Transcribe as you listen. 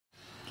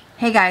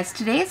Hey guys,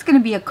 today is going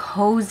to be a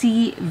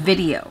cozy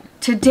video.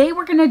 Today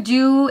we're going to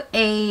do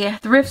a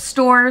thrift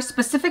store,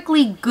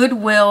 specifically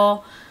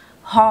Goodwill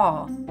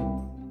haul.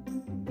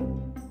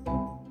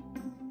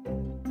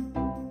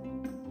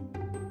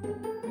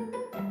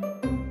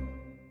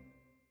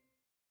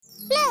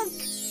 Look.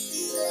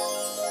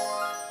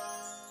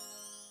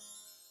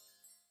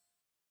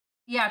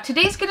 Yeah,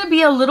 today's going to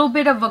be a little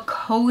bit of a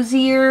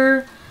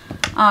cozier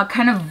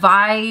kind of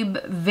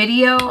vibe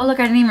video. Oh look,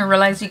 I didn't even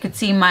realize you could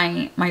see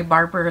my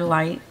Barber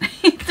light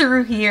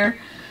through here.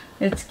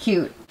 It's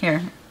cute.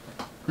 Here,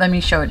 let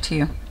me show it to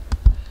you.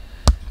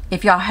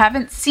 If y'all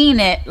haven't seen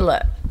it,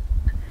 look.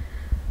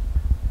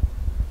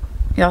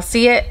 Y'all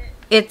see it?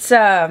 It's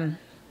so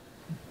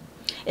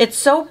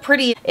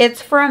pretty.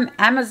 It's from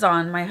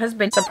Amazon. My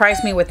husband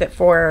surprised me with it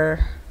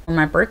for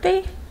my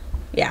birthday.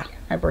 Yeah,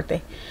 my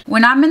birthday.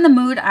 When I'm in the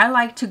mood, I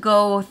like to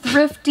go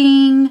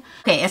thrifting.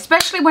 Okay,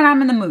 especially when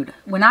I'm in the mood.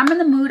 When I'm in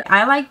the mood,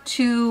 I like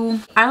to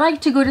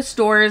go to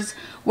stores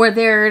where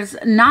there's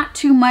not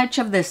too much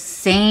of the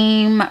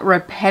same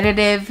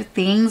repetitive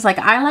things. Like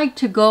I like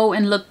to go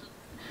and look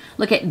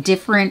at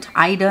different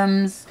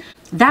items.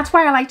 That's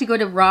why I like to go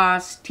to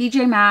Ross,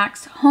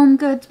 TJMAXX,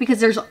 HOMEGOODS,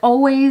 because there's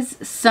always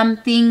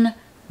something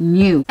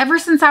new. Ever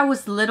since I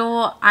was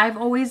little, I've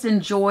always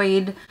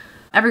enjoyed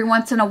every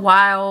once in a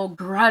while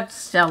garage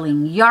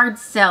selling, yard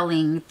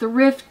selling,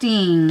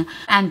 thrifting,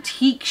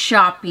 antique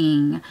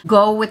shopping.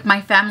 Go with my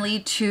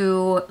family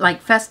to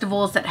like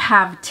festivals that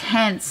have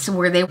tents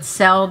where they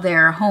sell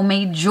their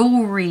homemade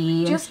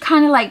jewelry. Just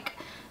kind of like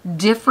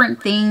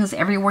different things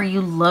everywhere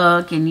you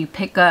look, and you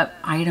pick up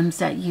items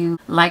that you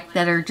like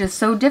that are just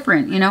so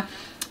different, you know.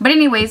 But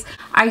anyways,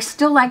 I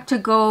still like to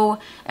go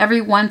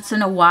every once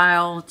in a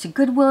while to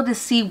Goodwill to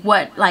see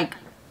what like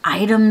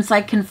items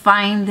I can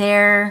find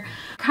there.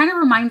 Kind of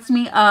reminds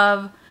me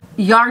of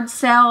yard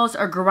sales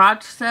or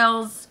garage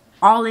sales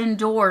all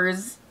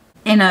indoors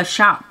in a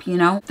shop, you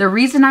know. The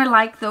reason I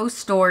like those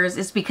stores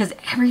is because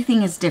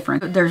everything is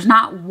different. There's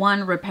not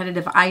one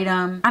repetitive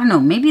item. I don't know,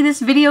 maybe this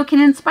video can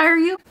inspire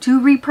you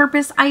to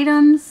repurpose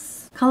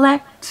items,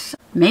 collect.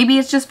 Maybe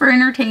it's just for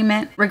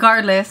entertainment.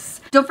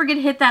 Regardless, don't forget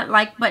to hit that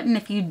like button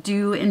if you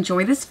do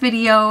enjoy this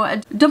video.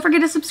 Don't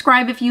forget to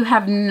subscribe if you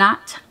have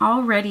not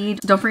already.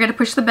 Don't forget to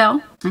push the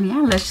bell. And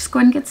yeah, let's just go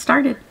ahead and get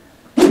started.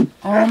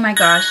 Oh my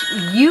gosh,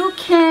 you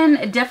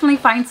can definitely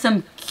find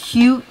some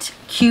cute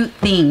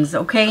things,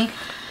 okay?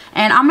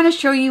 And I'm gonna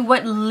show you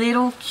what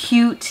little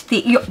cute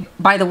thing.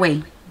 By the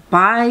way,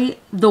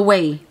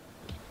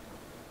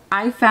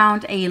 I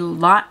found a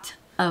lot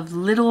of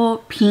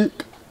little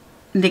pink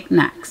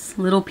knickknacks,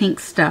 little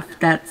pink stuff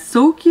that's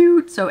so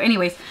cute. So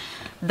anyways,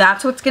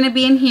 that's what's gonna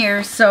be in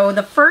here. So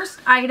the first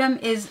item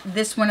is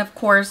this one, of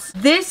course.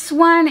 This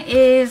one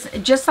is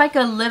just like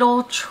a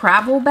little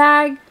travel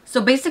bag. So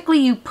basically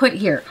you put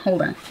here,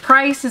 hold on,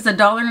 price is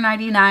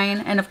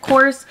 $1.99, and of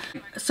course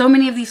so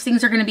many of these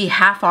things are going to be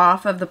half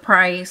off of the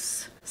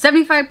price,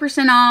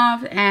 75%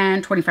 off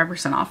and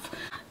 25% off.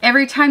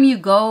 Every time you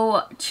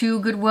go to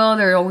Goodwill,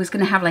 they're always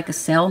going to have like a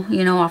sale,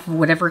 you know, off of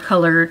whatever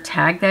color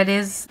tag that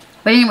is.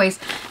 But anyways,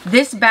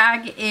 this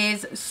bag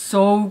is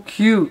so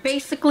cute.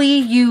 Basically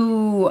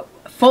you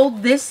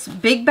fold this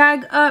big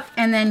bag up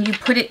and then you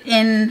put it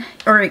in,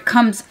 or it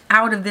comes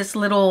out of this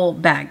little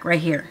bag right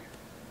here.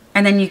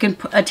 And then you can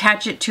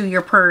attach it to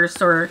your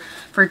purse or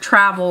for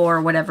travel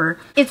or whatever.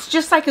 It's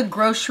just like a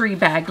grocery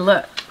bag.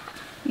 Look,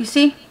 you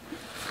see?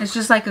 It's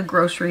just like a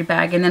grocery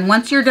bag. And then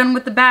once you're done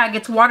with the bag,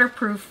 it's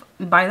waterproof,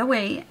 by the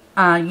way.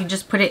 You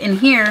just put it in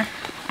here,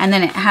 and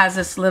then it has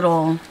this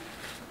little,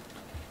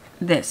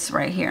 this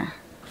right here.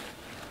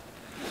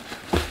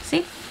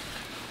 See?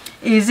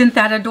 Isn't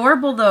that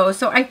adorable though?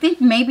 So I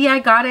think maybe I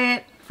got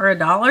it for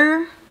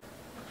 $1.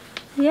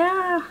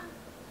 Yeah.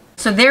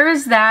 So there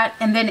is that.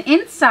 And then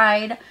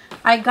inside,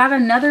 I got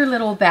another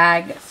little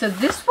bag. So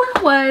this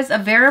one was a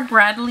Vera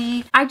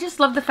Bradley. I just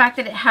love the fact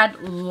that it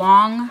had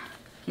long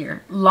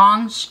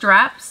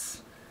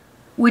straps,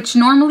 which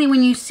normally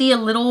when you see a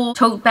little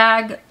tote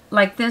bag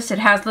like this, it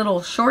has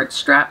little short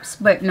straps,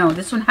 but no,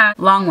 this one had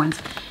long ones.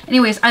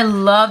 Anyways, I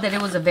love that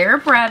it was a Vera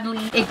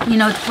Bradley. It, you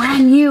know, it's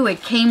brand new.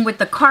 It came with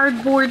the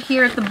cardboard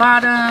here at the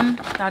bottom.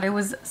 I thought it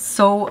was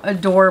so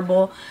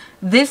adorable.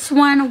 This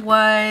one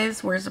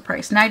was, where's the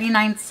price?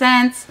 99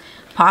 cents.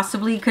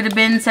 Possibly could have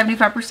been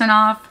 75%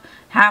 off,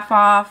 half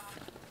off.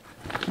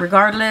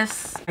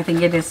 Regardless, I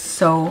think it is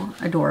so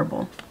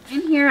adorable.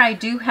 In here I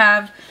do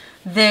have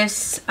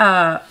this,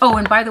 oh,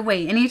 and by the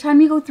way, anytime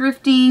you go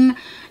thrifting,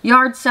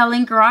 yard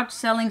selling, garage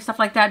selling, stuff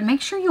like that, make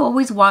sure you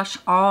always wash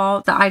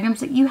all the items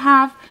that you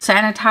have,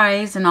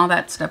 sanitize and all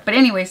that stuff. But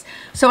anyways,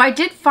 so I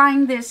did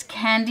find this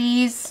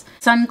Candy's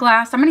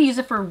sunglass. I'm going to use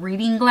it for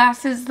reading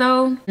glasses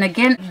though. And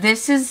again,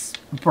 this is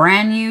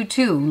brand new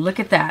too. Look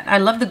at that. I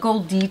love the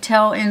gold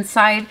detail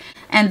inside.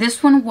 And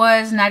this one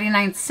was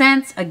 99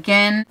 cents.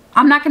 Again,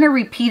 I'm not going to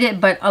repeat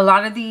it, but a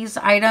lot of these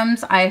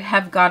items, I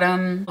have got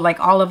them, like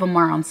all of them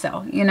are on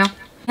sale, you know?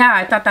 Yeah,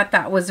 I thought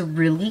that was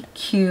really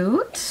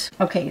cute.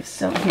 Okay,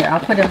 so here, I'll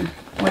put them,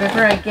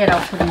 whatever I get,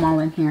 I'll put them all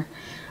in here.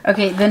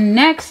 Okay, the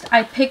next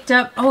I picked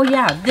up, oh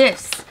yeah,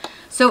 this.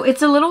 So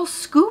it's a little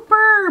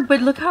scooper,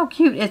 but look how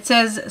cute. It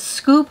says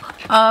Scoop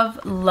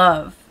of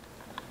Love.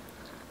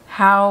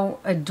 How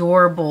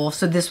adorable.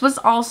 So this was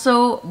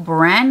also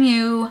brand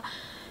new.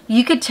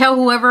 You could tell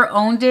whoever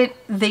owned it,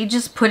 they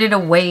just put it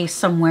away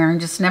somewhere and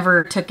just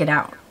never took it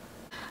out.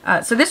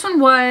 So this one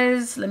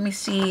was, let me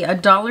see,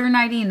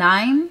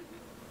 $1.99.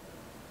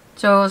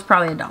 So it was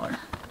probably $1.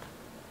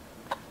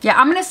 Yeah,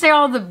 I'm going to say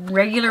all the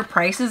regular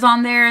prices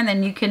on there, and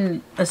then you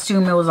can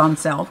assume it was on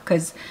sale,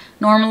 because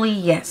normally,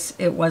 yes,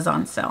 it was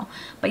on sale.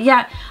 But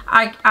yeah,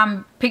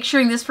 I'm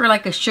picturing this for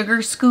like a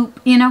sugar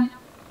scoop, you know,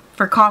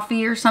 for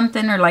coffee or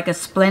something, or like a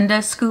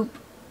Splenda scoop.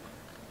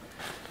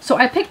 So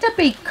I picked up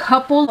a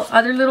couple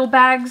other little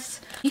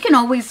bags. You can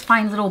always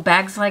find little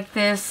bags like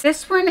this.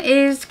 This one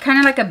is kind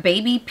of like a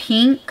baby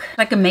pink,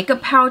 like a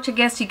makeup pouch, I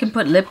guess. You can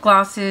put lip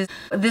glosses.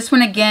 This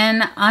one,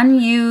 again,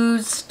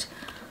 unused.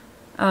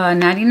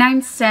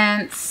 99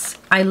 cents.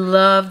 I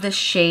love the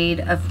shade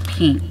of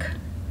pink.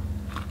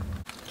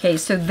 Okay,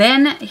 so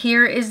then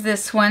here is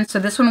this one. So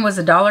this one was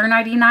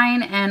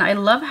 $1.99, and I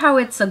love how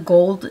it's a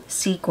gold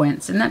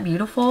sequence. Isn't that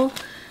beautiful?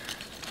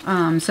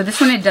 So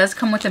this one, it does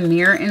come with a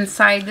mirror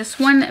inside. This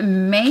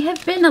one may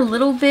have been a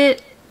little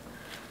bit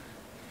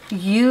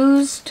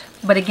used,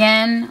 but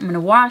again, I'm gonna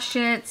wash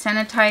it,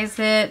 sanitize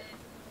it,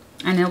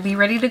 and it'll be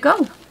ready to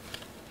go.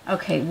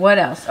 Okay, what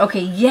else?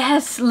 Okay,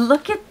 yes,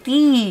 look at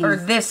these. Or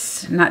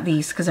this, not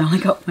these, because I only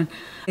got one.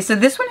 Okay, so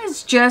this one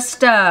is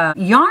just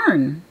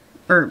yarn,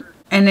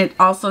 and it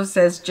also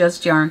says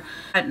just yarn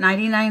at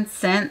 99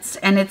 cents,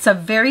 and it's a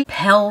very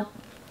pale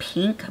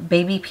pink,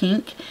 baby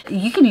pink.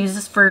 You can use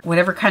this for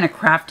whatever kind of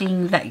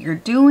crafting that you're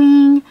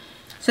doing.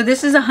 So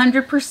this is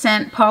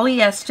 100%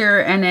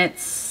 polyester, and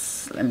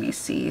it's, let me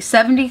see,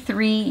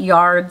 73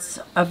 yards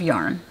of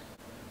yarn.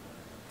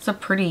 It's a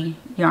pretty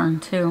yarn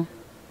too.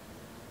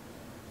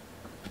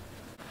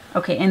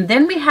 Okay, and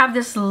then we have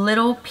this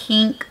little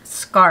pink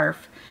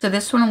scarf. So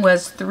this one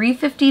was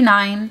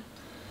 $3.59.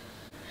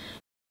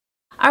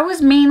 I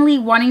was mainly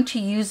wanting to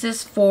use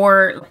this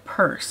for a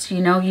purse. You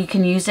know, you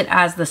can use it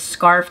as the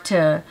scarf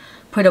to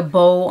put a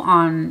bow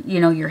on, you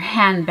know, your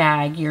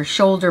handbag, your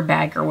shoulder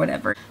bag, or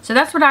whatever. So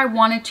that's what I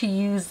wanted to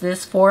use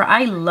this for.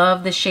 I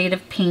love the shade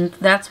of pink.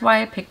 That's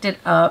why I picked it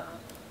up.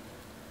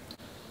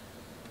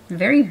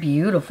 Very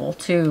beautiful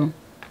too.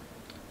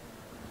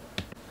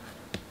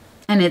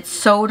 And it's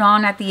sewed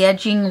on at the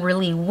edging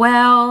really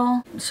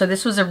well. So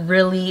this was a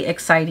really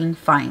exciting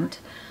find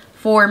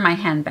for my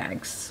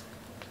handbags.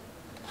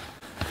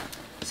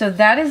 So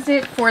that is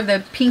it for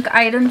the pink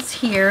items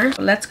here.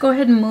 Let's go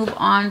ahead and move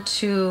on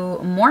to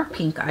more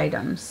pink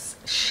items,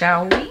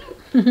 shall we?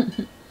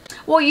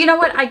 Well, you know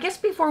what? I guess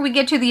before we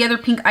get to the other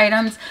pink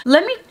items,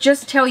 let me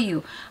just tell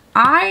you,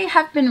 I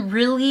have been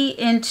really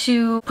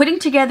into putting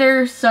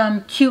together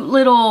some cute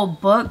little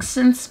books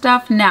and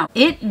stuff. Now,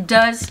 it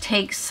does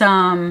take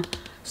some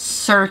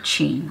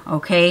searching,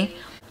 okay?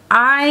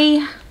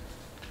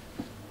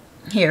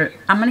 Here,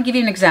 I'm going to give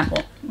you an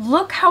example.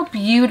 Look how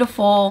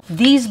beautiful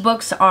these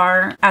books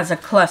are as a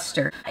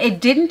cluster.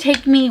 It didn't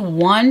take me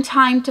one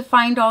time to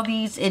find all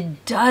these.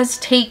 It does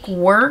take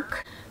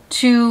work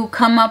to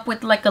come up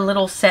with like a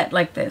little set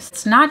like this.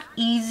 It's not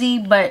easy,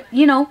 but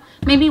you know,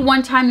 maybe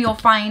one time you'll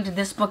find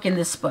this book and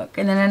this book,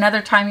 and then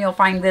another time you'll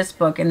find this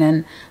book, and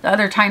then the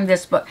other time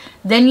this book.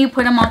 Then you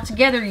put them all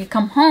together, you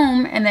come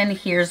home, and then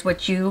here's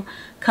what you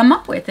come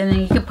up with. And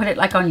then you can put it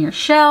like on your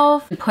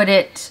shelf, put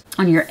it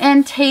on your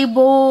end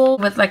table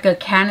with like a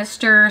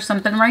canister or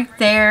something right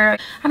there.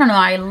 I don't know,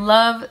 I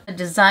love the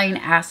design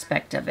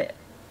aspect of it.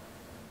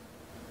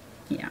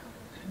 Yeah.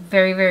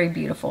 Very, very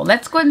beautiful.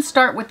 Let's go ahead and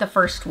start with the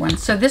first one.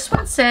 So this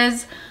one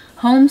says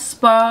Home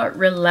Spa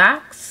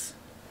Relax.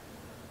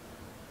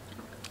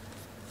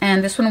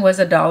 And this one was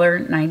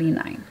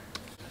 $1.99.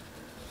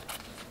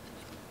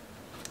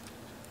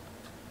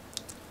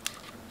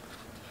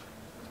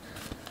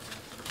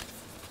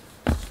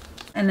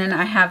 And then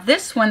I have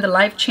this one, The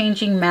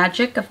Life-Changing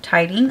Magic of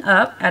Tidying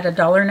Up, at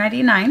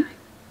 $1.99.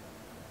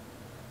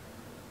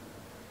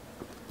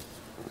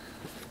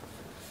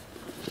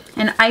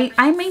 And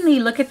I mainly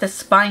look at the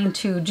spine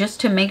too, just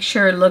to make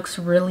sure it looks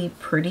really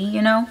pretty,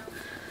 you know,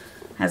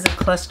 as a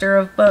cluster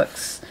of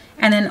books.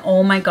 And then,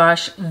 oh my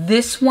gosh,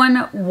 this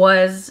one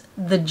was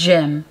the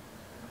gem.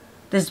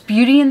 This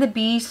Beauty and the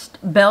Beast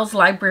Belle's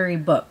Library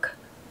book.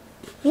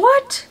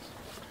 What?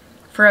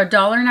 For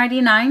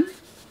 $1.99?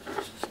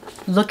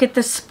 Look at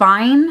the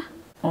spine.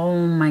 Oh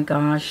my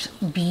gosh,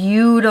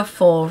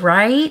 beautiful,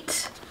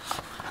 right?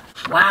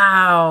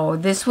 Wow,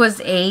 this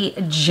was a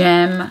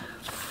gem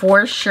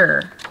for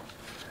sure.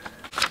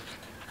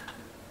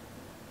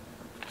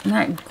 Isn't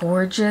that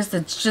gorgeous?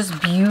 It's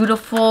just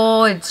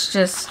beautiful. It's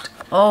just,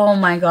 oh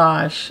my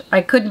gosh.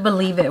 I couldn't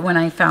believe it when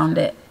I found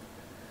it.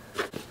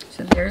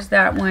 So there's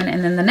that one.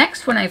 And then the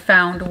next one I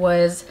found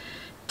was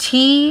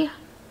Tea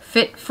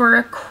Fit for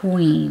a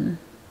Queen.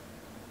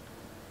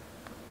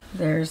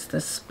 There's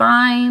the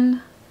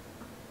spine.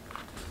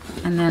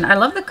 And then I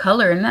love the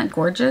color. Isn't that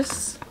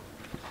gorgeous?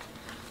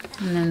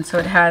 And then so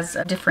it has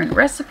different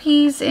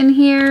recipes in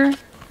here.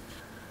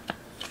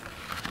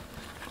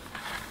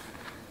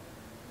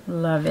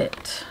 Love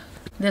it.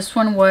 This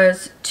one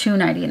was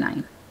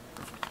 $2.99.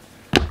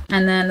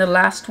 And then the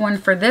last one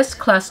for this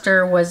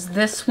cluster was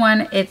this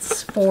one.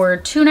 It's for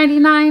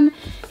 $2.99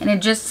 and it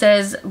just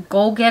says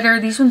Goal Getter.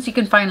 These ones you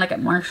can find like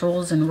at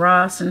Marshall's and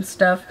Ross and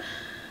stuff.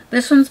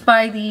 This one's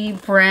by the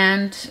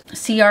brand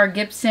C.R.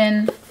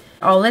 Gibson.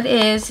 All it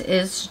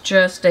is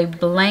just a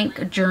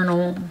blank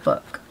journal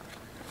book.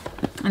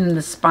 And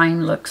the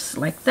spine looks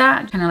like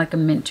that, kind of like a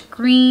mint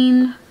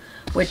green,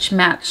 which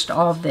matched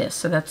all this.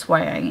 So that's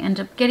why I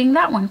end up getting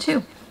that one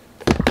too.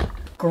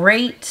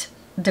 Great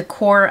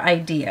decor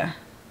idea.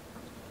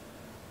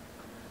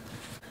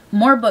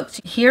 More books.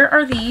 Here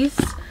are these.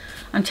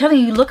 I'm telling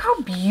you, look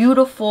how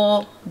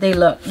beautiful they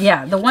look.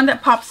 Yeah, the one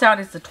that pops out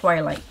is the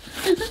Twilight.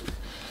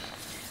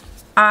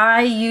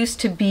 I used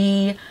to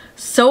be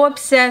so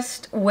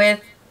obsessed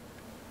with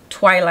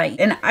Twilight,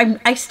 and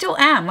I still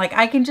am. Like,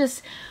 I can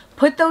just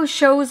put those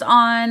shows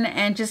on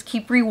and just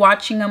keep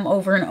rewatching them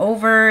over and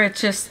over. It's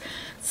just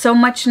so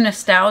much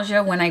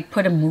nostalgia when I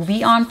put a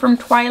movie on from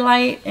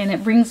Twilight, and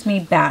it brings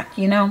me back,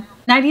 you know.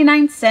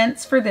 99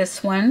 cents for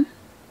this one.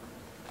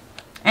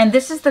 And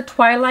this is the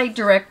Twilight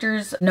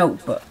Director's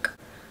Notebook.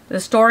 The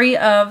story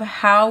of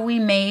how we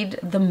made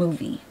the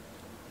movie.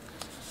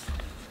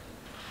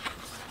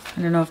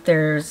 I don't know if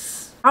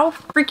there's... How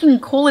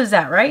freaking cool is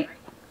that, right?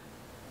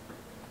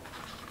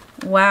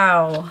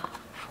 Wow.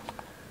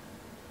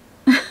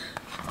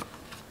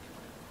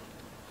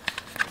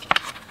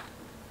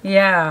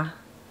 Yeah.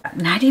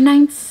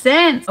 99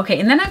 cents. Okay,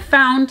 and then I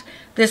found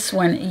this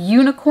one,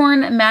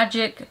 Unicorn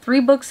Magic,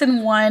 3 books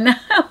in 1.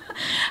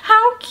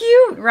 How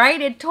cute,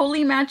 right? It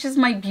totally matches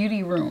my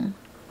beauty room.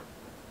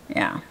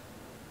 Yeah.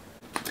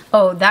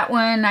 Oh, that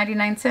one,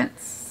 99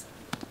 cents.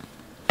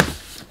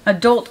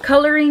 Adult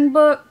coloring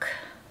book.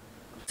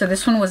 So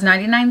this one was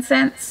 99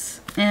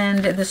 cents. And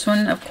this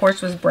one, of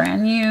course, was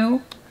brand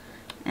new.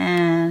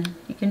 And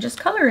you can just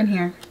color in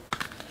here.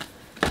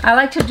 I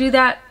like to do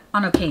that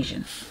on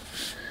occasion.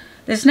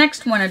 This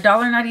next one,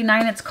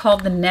 $1.99, it's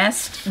called The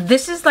Nest.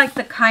 This is like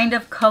the kind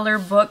of color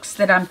books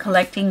that I'm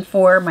collecting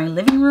for my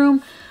living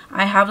room.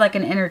 I have like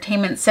an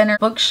entertainment center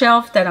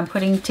bookshelf that I'm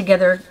putting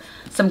together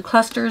some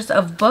clusters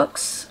of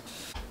books.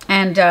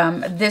 And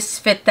this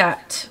fit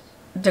that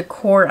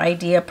decor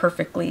idea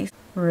perfectly.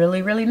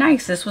 Really, really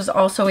nice. This was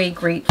also a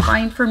great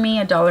find for me,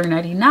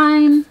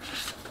 $1.99.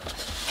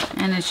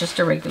 And it's just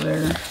a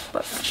regular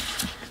book.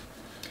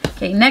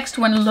 Okay, next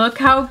one. Look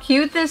how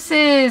cute this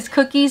is.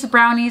 Cookies,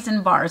 brownies,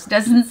 and bars.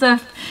 Dozens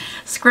of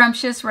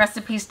scrumptious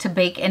recipes to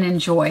bake and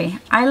enjoy.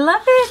 I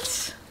love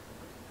it.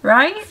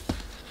 Right?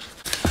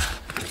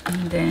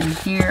 And then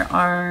here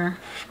are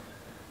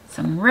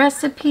some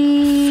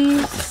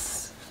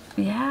recipes.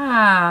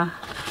 Yeah.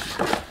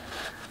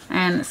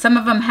 And some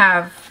of them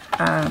have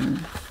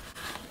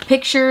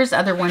pictures.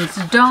 Other ones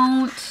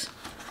don't.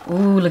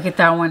 Ooh, look at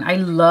that one. I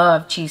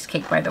love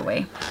cheesecake, by the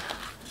way.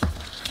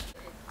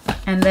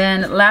 And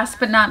then last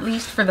but not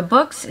least for the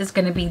books is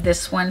going to be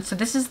this one. So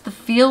this is the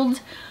Field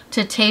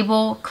to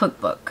Table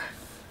Cookbook.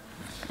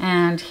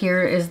 And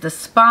here is the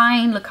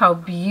spine. Look how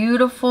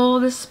beautiful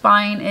the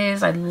spine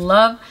is. I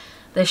love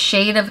the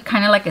shade of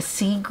kind of like a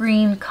sea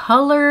green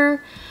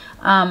color,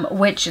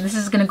 which this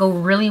is going to go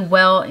really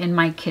well in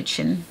my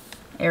kitchen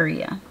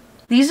area.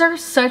 These are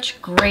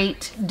such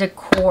great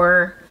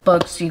decor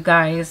books, you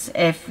guys.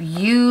 If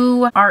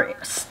you are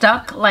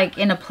stuck like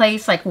in a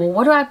place like, well,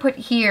 what do I put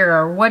here,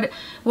 or what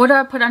do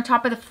I put on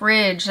top of the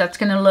fridge that's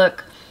gonna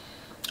look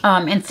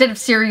instead of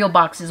cereal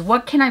boxes,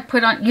 what can I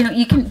put on? You know,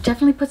 you can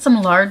definitely put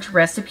some large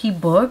recipe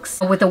books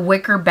with a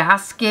wicker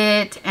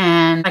basket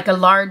and like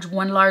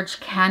one large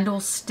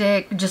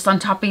candlestick just on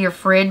top of your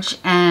fridge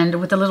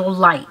and with a little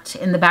light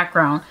in the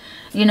background,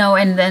 you know,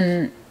 and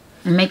then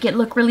make it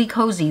look really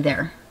cozy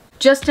there.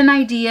 Just an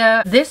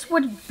idea. This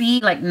would be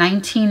like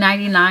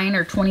 $19.99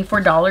 or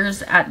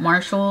 $24 at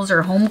Marshall's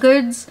or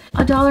HomeGoods.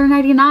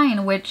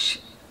 $1.99,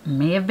 which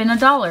may have been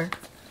 $1.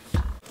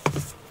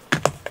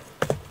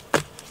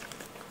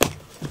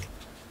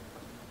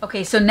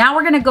 Okay, so now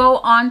we're gonna go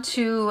on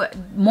to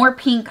more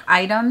pink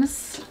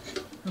items.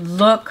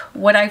 Look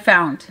what I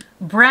found.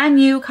 Brand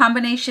new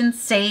combination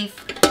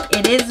safe.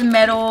 It is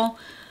metal.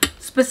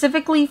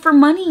 Specifically for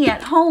money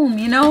at home,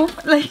 you know.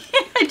 Like,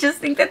 I just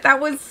think that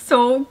that was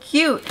so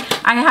cute.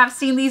 I have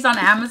seen these on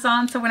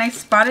Amazon, so when I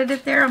spotted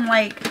it there, I'm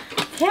like,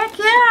 heck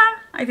yeah.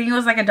 I think it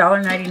was like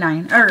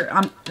 $1.99,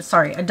 or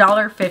sorry,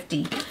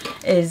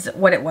 $1.50 is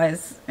what it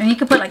was. And you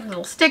can put like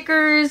little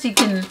stickers. You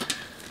can,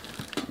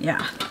 yeah.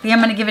 I think I'm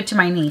gonna give it to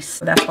my niece,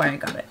 so that's why I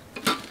got it.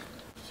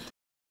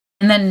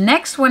 And then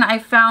next one, I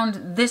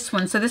found this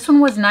one. So this one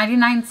was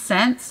 99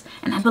 cents,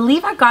 and I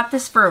believe I got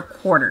this for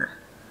 $1.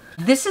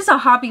 This is a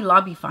Hobby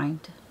Lobby find.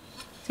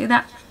 See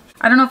that?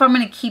 I don't know if I'm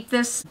going to keep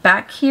this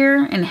back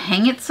here and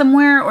hang it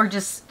somewhere, or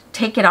just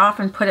take it off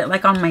and put it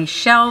like on my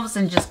shelves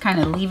and just kind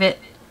of leave it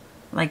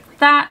like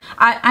that.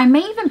 I may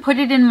even put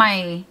it in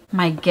my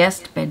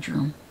guest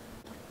bedroom.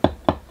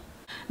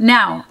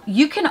 Now,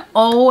 you can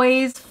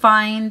always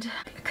find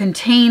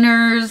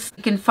containers.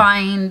 You can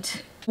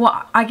find,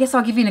 well, I guess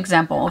I'll give you an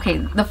example. Okay,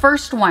 the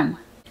first one.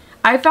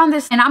 I found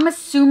this, and I'm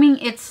assuming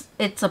it's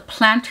a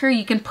planter.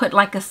 You can put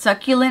like a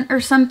succulent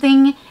or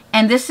something.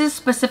 And this is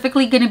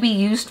specifically going to be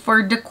used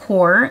for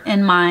decor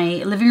in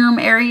my living room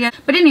area.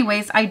 But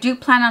anyways, I do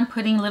plan on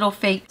putting little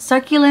fake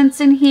succulents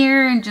in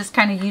here and just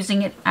kind of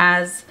using it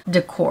as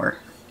decor.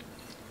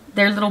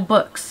 They're little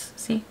books,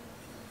 see?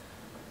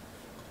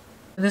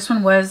 This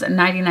one was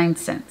 99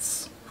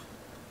 cents.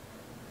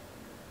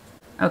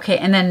 Okay,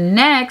 and then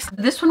next,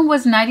 this one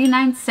was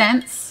 99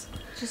 cents.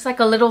 Just like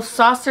a little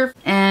saucer.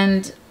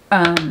 And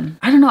I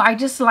don't know, I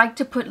just like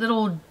to put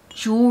little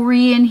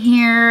jewelry in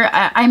here.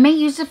 I may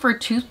use it for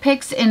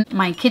toothpicks in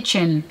my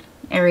kitchen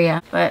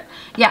area, but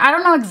yeah, I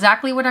don't know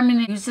exactly what I'm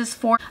going to use this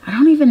for. I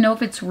don't even know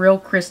if it's real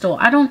crystal.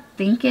 I don't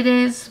think it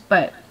is,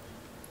 but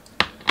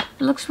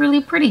it looks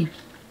really pretty.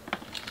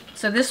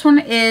 So this one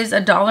is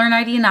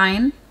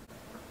 $1.99,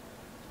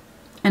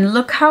 and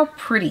look how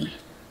pretty.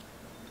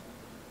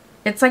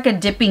 It's like a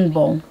dipping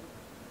bowl.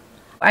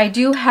 I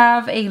do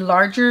have a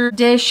larger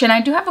dish, and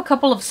I do have a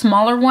couple of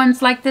smaller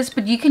ones like this,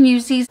 but you can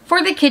use these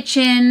for the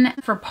kitchen,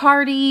 for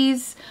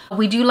parties.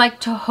 We do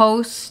like to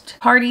host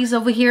parties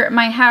over here at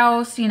my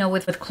house, you know,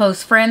 with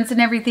close friends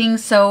and everything.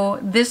 So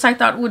this I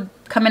thought would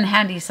come in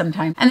handy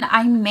sometime. And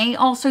I may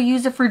also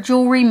use it for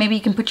jewelry. Maybe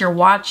you can put your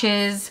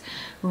watches,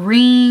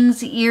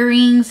 rings,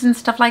 earrings, and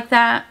stuff like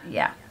that.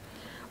 Yeah,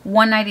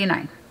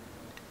 $1.99.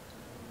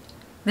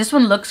 This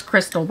one looks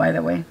crystal, by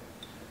the way.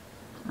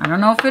 I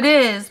don't know if it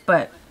is,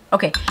 but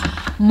okay,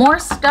 more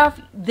stuff.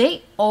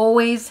 They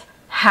always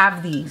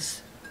have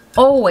these.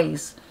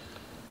 Always.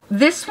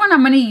 This one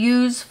I'm going to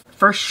use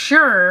for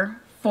sure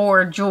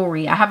for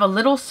jewelry. I have a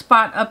little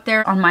spot up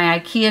there on my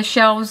IKEA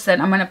shelves that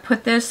I'm going to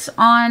put this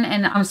on,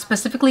 and I'm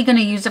specifically going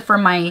to use it for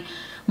my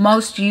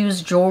most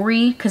used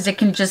jewelry because it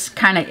can just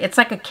kind of, it's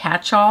like a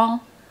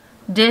catch-all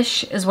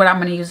dish is what I'm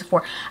going to use it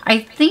for. I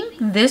think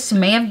this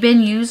may have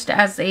been used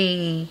as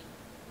a,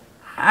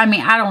 I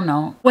mean, I don't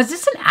know. Was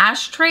this an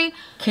ashtray?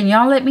 Can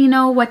y'all let me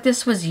know what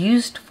this was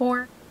used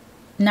for?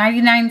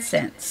 99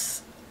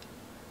 cents.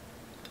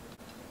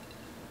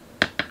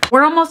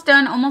 We're almost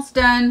done, almost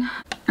done.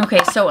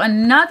 Okay, so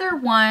another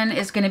one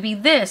is going to be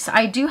this.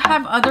 I do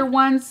have other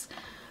ones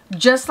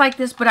just like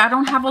this, but I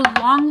don't have a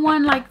long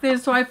one like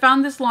this. So I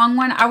found this long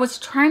one. I was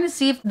trying to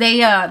see if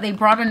they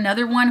brought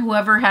another one,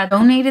 whoever had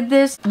donated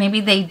this.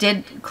 Maybe they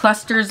did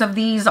clusters of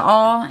these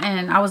all,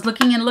 and I was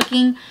looking and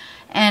looking.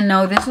 And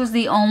no, this was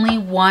the only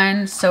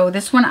one. So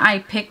this one I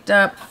picked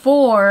up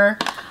for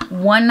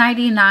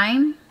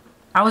 $1.99.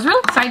 I was real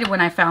excited when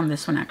I found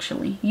this one,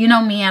 actually. You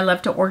know me, I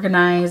love to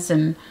organize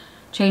and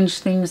change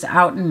things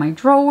out in my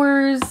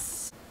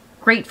drawers.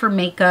 Great for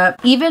makeup.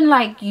 Even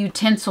like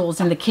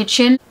utensils in the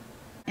kitchen.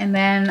 And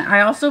then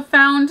I also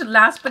found,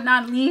 last but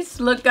not least,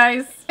 look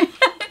guys.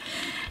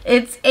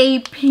 It's a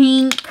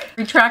pink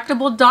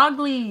retractable dog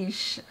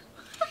leash.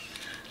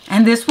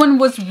 And this one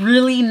was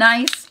really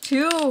nice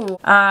too.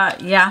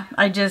 Yeah,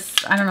 I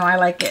don't know, I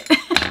like it.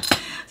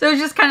 So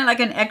it's just kind of like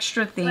an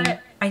extra thing.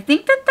 But I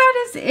think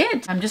that is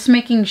it. I'm just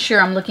making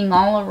sure I'm looking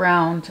all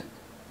around.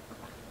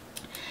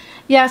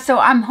 Yeah, so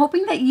I'm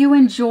hoping that you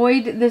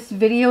enjoyed this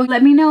video.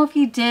 Let me know if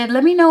you did.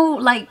 Let me know,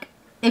 like,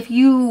 if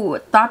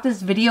you thought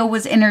this video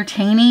was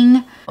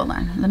entertaining. Hold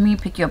on, let me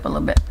pick you up a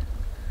little bit.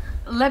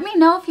 Let me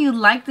know if you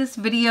liked this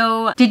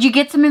video. Did you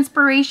get some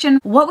inspiration?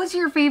 What was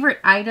your favorite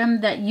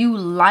item that you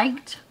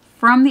liked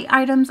from the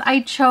items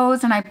I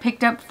chose and I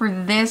picked up for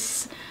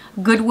this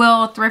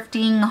Goodwill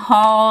Thrifting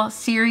Haul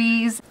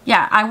series?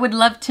 Yeah, I would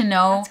love to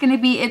know. That's going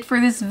to be it for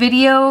this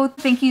video.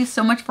 Thank you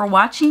so much for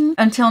watching.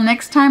 Until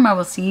next time, I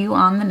will see you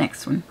on the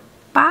next one.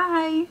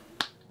 Bye!